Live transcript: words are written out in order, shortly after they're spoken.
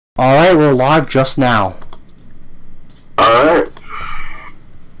Alright, we're live just now. Alright.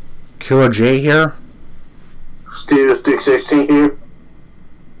 Killer J here. Steve 316 here.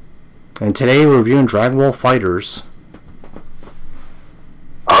 And today we're reviewing Dragon Ball Fighterz.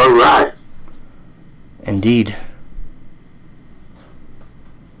 Alright. Indeed.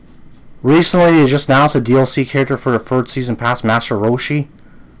 Recently they just announced a DLC character for the third season pass, Master Roshi.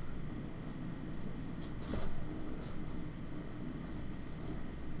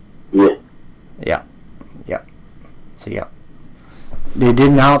 Yeah. So yeah. They did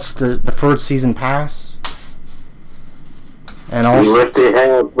announce the third season pass. And also, you wish they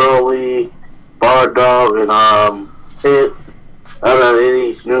had Broly, Bardog, and Hit. I don't know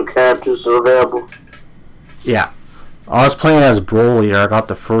any new characters available. yeah. I was playing as Broly there. I got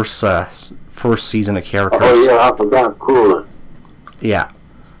the first season of characters. Oh yeah, I forgot Cooler. Yeah.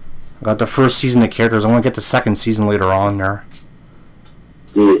 I got the first season of characters. I'm gonna get the second season later on there.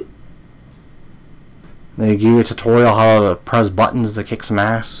 Yeah. They give you a tutorial how to press buttons to kick some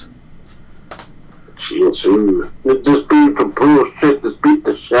ass. Shit, too. It just beat the bullshit, just beat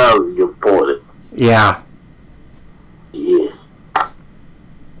the shit out of your opponent. Yeah. Yeah.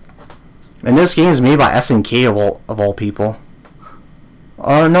 And this game is made by SNK of all people.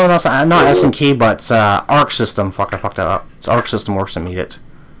 Or no, not SNK, but Arc System. Fuck, I fucked that up. It's Arc System Works that made it.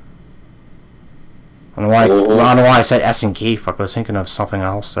 I don't know why I said SNK. Fuck, I was thinking of something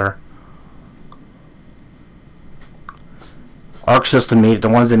else there. Arc System made it, the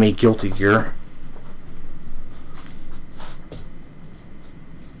ones that made Guilty Gear.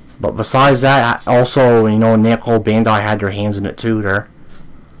 But besides that, also, you know, Namco Bandai had their hands in it too there.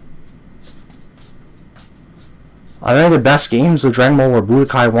 I think the best games of Dragon Ball were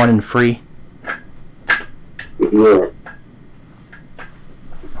Budokai 1 and 3. Yeah.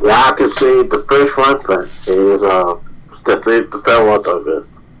 Yeah, I can see the first one, but it was, the third one's so good.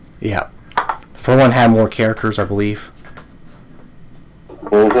 Yeah. The first one had more characters, I believe.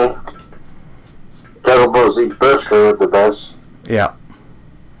 Mm-hmm. Dragon Ball Z Burst was the best. Yeah.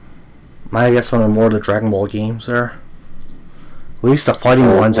 I guess one of more of the Dragon Ball games there. At least the fighting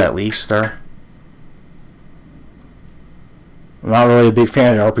ones, at least there. I'm not really a big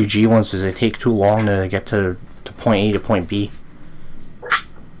fan of the RPG ones because they take too long to get to point A to point B.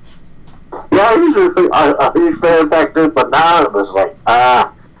 Yeah, I usually a huge fan back then, but now it was like,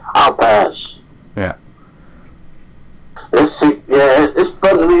 I'll pass. Yeah. It's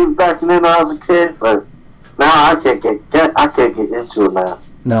fun to me back then when I was a kid, but now I can't get into it now.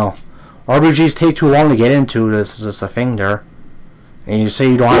 No. RPGs take too long to get into. This is just a thing there. And you say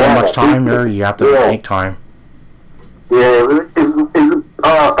you don't have much time there, you have to make time. Yeah,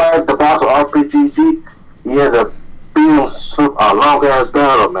 fight the boss of RPG, you had to be on a long ass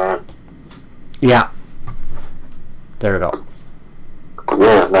battle, man. Yeah. There we go.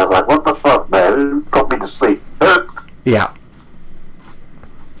 Yeah, and I was like, what the fuck, man? It put me to sleep. Yeah.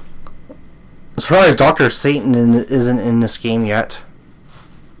 As far as Dr. Satan isn't in this game yet.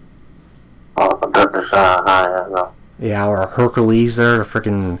 Oh, Dr. Shanghai, I know. Yeah, or Hercules there,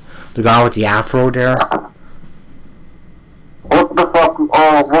 the guy with the afro there. What the fuck,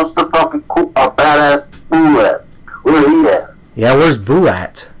 what's the fucking cool, badass Boo at? Where he at? Yeah, where's Boo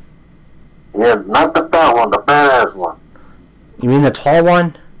at? Yeah, not the fat one, the badass one. You mean the tall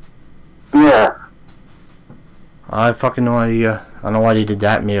one? Yeah. I have fucking no idea. I don't know why they did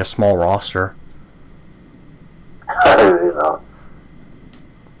that, made a small roster. You know.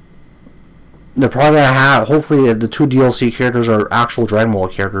 They're probably gonna have, hopefully the two DLC characters are actual Dragon Ball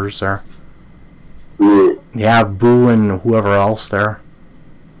characters there. Yeah. You have Boo and whoever else there.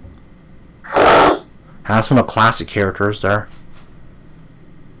 Have some of the classic characters there.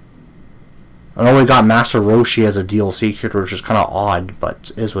 I know we got Master Roshi as a DLC character, which is kind of odd,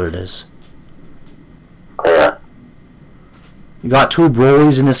 but is what it is. Yeah. You got two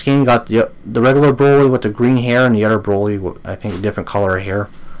Brolys in this game. You got the regular Broly with the green hair and the other Broly with, I think, a different color of hair.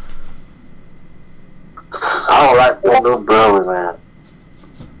 I don't like that new Broly, man.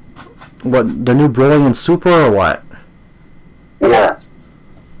 What, the new Broly in Super or what? Yeah.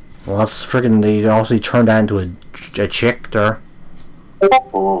 Well, that's freaking. They also turned that into a chick there.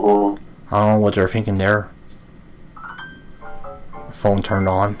 Mm-hmm. I don't know what they're thinking there. Phone turned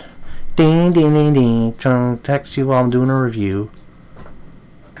on. Ding ding ding ding. Trying to text you while I'm doing a review.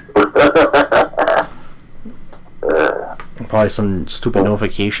 Probably some stupid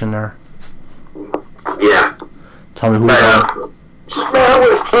notification there. Yeah. Tell me who's on. Man, I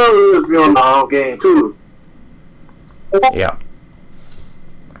was trying to be on the whole game too. Yeah.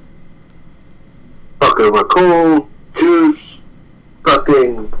 Fucking Raccoon, Juice,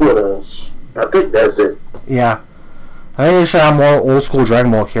 fucking what else? I think that's it. Yeah. I think they should have more old school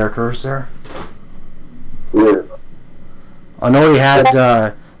Dragon Ball characters there. Yeah. I know you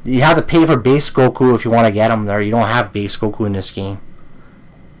have to pay for base Goku if you want to get him there. You don't have base Goku in this game.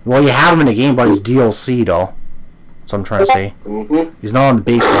 Well, you have him in the game, but he's DLC though. That's what I'm trying to say. He's not on the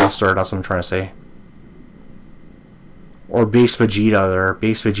base roster. That's what I'm trying to say. Or base Vegeta there.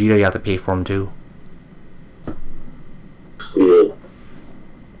 Base Vegeta, you have to pay for him too. Yeah.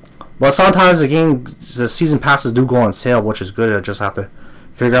 But sometimes the season passes do go on sale, which is good. I just have to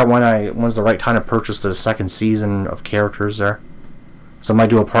figure out when's the right time to purchase the second season of characters there. So I might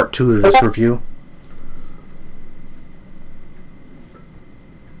do a part 2 of this review.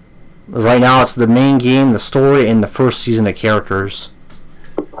 Right now it's the main game, the story, and the first season of characters.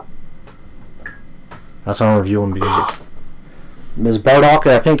 That's what I'm reviewing. Ms. Bardock,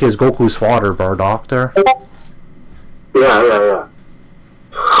 I think, is Goku's father, Bardock there. Yeah.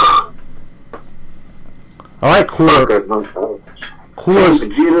 I like Cooler. Cooler's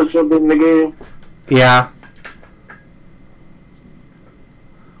Vegeta something in the game. Yeah.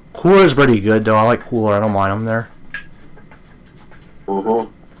 Cooler's pretty good though. I like Cooler. I don't mind him there.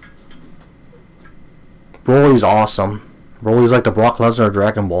 Broly's awesome. Broly's like the Brock Lesnar of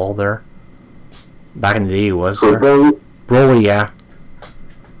Dragon Ball there. Back in the day he was there. Broly, yeah.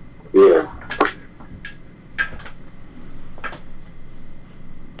 Yeah.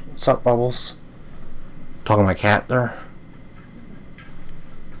 What's up, Bubbles? Talking to my cat there.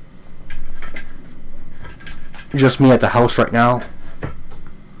 Just me at the house right now.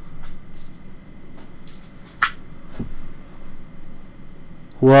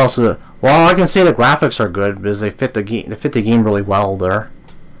 Who else? Well, I can say the graphics are good because they fit the game. They fit the game really well there.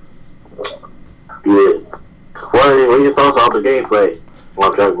 Yeah. What are your thoughts on the gameplay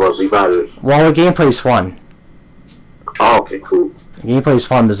on Dragon Ball Z Fighterz? Well, the gameplay's fun. Oh, okay, cool. The gameplay's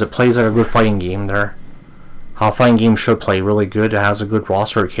fun because it plays like a good fighting game there. How a fighting game should play, really good. It has a good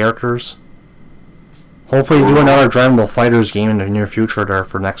roster of characters. Hopefully do another Dragon Ball FighterZ game in the near future there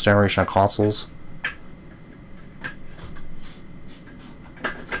for next generation of consoles.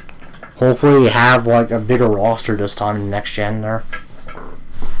 Hopefully have like a bigger roster this time in the next gen there.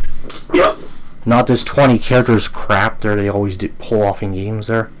 Yep. Not this 20 characters crap there they always pull off in games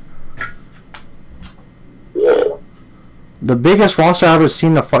there. Yeah. The biggest roster I've ever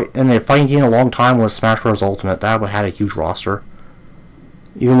seen in a fighting game in a long time was Smash Bros. Ultimate. That one had a huge roster.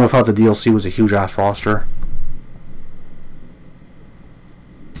 Even without the DLC, was a huge ass roster.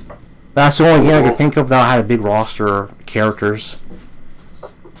 That's the only game I can think of that had a big roster of characters.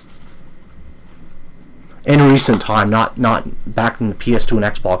 In recent time, not back in the PS2 and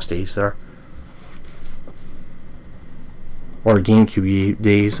Xbox days there. Or GameCube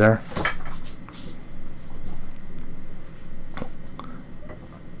days there.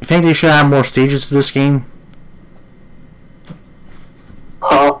 You think they should add more stages to this game?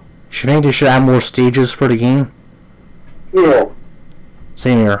 Huh? You think they should add more stages for the game? Yeah.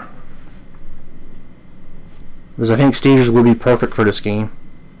 Same here. Because I think stages would be perfect for this game.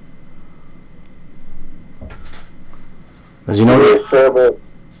 As you know, Should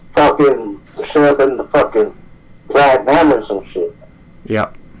have been the fucking Black Diamond some shit.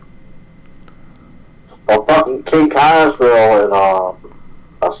 yeah. Or fucking King Cosgrove and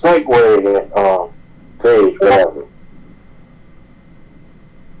a Snake Way stage, whatever.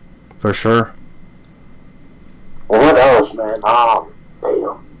 For sure. Well, what else, man?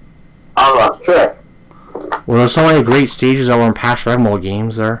 Damn. I lost track. Well, there's so many great stages that were in past Dragon Ball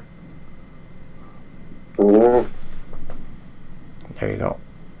games there. Mm-hmm. There you go.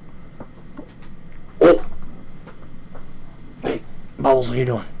 Hey. Hey, Bubbles, what are you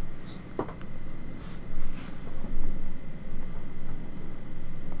doing?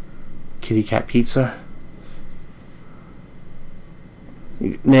 Kitty Cat Pizza.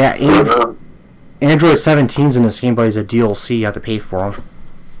 Yeah, Android 17's in this game, but he's a DLC. You have to pay for him.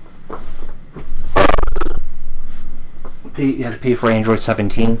 You have to pay for Android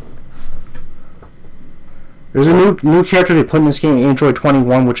 17. There's a new character they put in this game, Android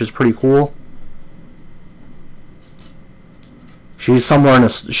 21, which is pretty cool. She's somewhere in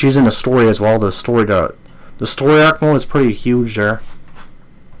she's in the story as well. The story arc mode is pretty huge there.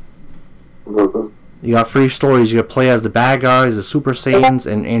 Mm-hmm. You got 3 stories. You can play as the bad guys, the Super Saiyans,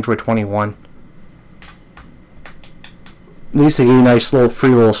 and Android 21. At least they give you nice little free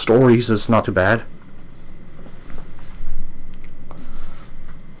little stories. It's not too bad.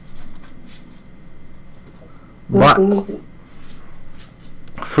 But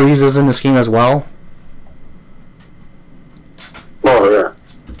Frieza's in this game as well. Oh yeah.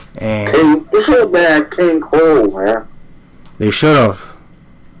 And you should have been King Cole, man. they should have.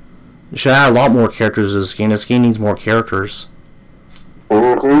 You should add a lot more characters to this game. This game needs more characters.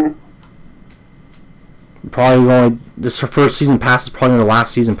 Mm-hmm. Probably only this first season pass is probably the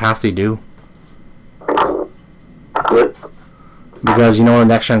last season pass they do. Yep. Because you know when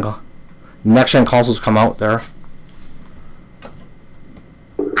next gen consoles come out there.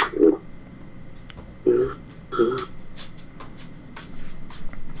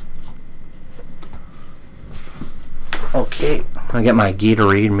 Okay, I'll get my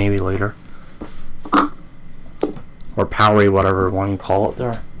Gatorade maybe later. Or Powerade, whatever one you call it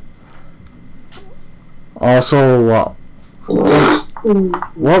there. Also,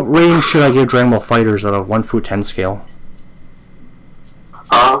 what rating should I give Dragon Ball Fighterz out of 1 through 10 scale?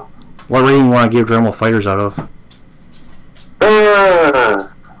 What rating you want to give Dragon Ball Fighterz out of? I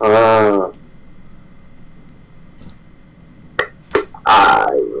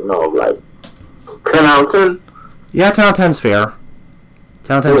don't know, like 10 out of 10? Yeah, 10 out of 10 is fair.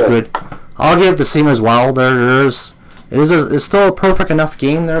 10 out of 10 is good. I'll give it the same as well. It's still a perfect enough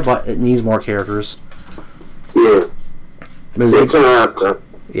game there, but it needs more characters. Yeah. It's 10 out of 10.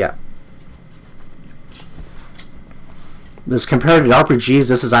 Yeah. This compared to RPGs,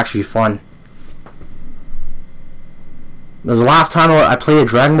 this is actually fun. Because the last time I played a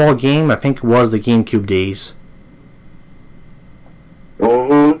Dragon Ball game, I think it was the GameCube days.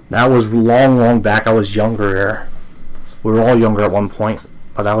 Mm-hmm. That was long back. I was younger there. We were all younger at one point,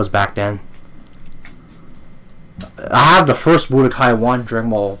 but that was back then. I have the first Budokai 1, Dragon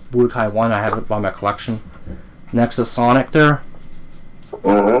Ball Budokai 1. I have it by my collection. Next to Sonic there.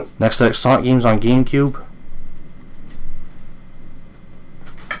 Mm-hmm. Next to Sonic games on GameCube.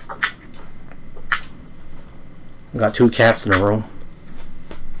 We got 2 cats in the room.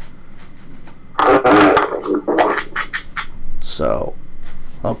 So,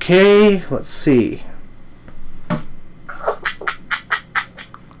 okay, let's see.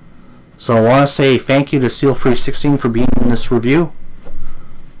 So I want to say thank you to Seal316 for being in this review.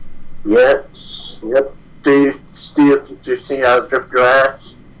 Yes. Yep. Steve, did you see how to drip your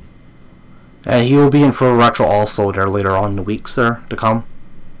ass? And he will be in for a retro also there later on in the weeks there to come.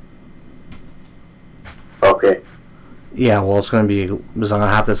 Okay. Yeah, well it's going to be, because I'm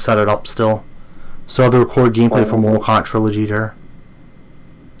going to have to set it up still. So the record gameplay for Mortal Kombat Trilogy there.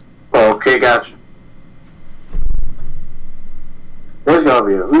 Okay, gotcha. It's gonna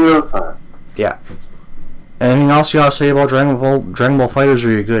be a real fun. Yeah. Anything else you gotta say about Dragon Ball Fighterz,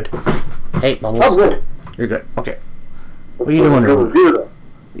 or you're good? Hey, Bubbles. I'm good. You're good. Okay. What are you doing there?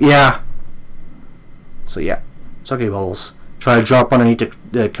 Yeah. So yeah, it's okay, Bubbles. Try to drop underneath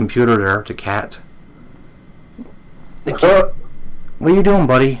the computer there, the cat. What are you doing,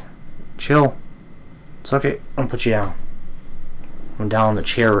 buddy? Chill. It's okay. I'm gonna put you down. I'm down on the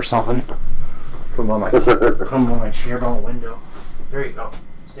chair or something. Put him on my chair by the window. There you go.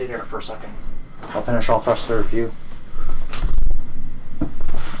 Stay there for a second. I'll finish off the rest of the review.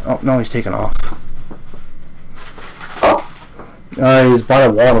 Oh no, he's taking off. He's by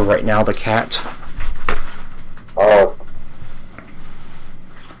the water right now, the cat. Oh.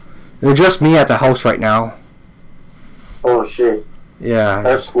 They're just me at the house right now. Oh shit. Yeah.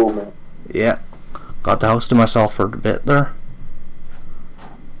 That's cool, man. Yeah. Got the house to myself for a bit there.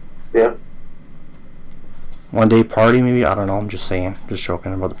 Yeah. One day party maybe? I don't know, I'm just saying. Just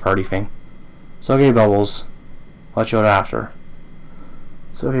joking about the party thing. It's okay, Bubbles. I'll let you out after.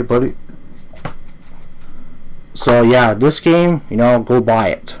 It's okay, buddy. So yeah, this game, you know, go buy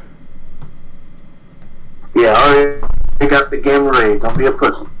it. Yeah, I already got the game ready. Don't be a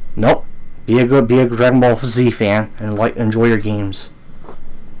pussy. Nope. Be a Dragon Ball Z fan and enjoy your games.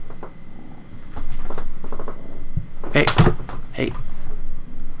 Hey. Hey.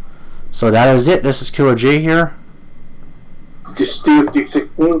 So that is it. This is Killer J here. Just Steve.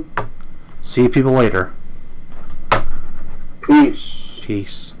 See you people later. Peace.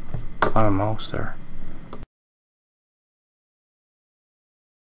 Peace. Find a mouse there.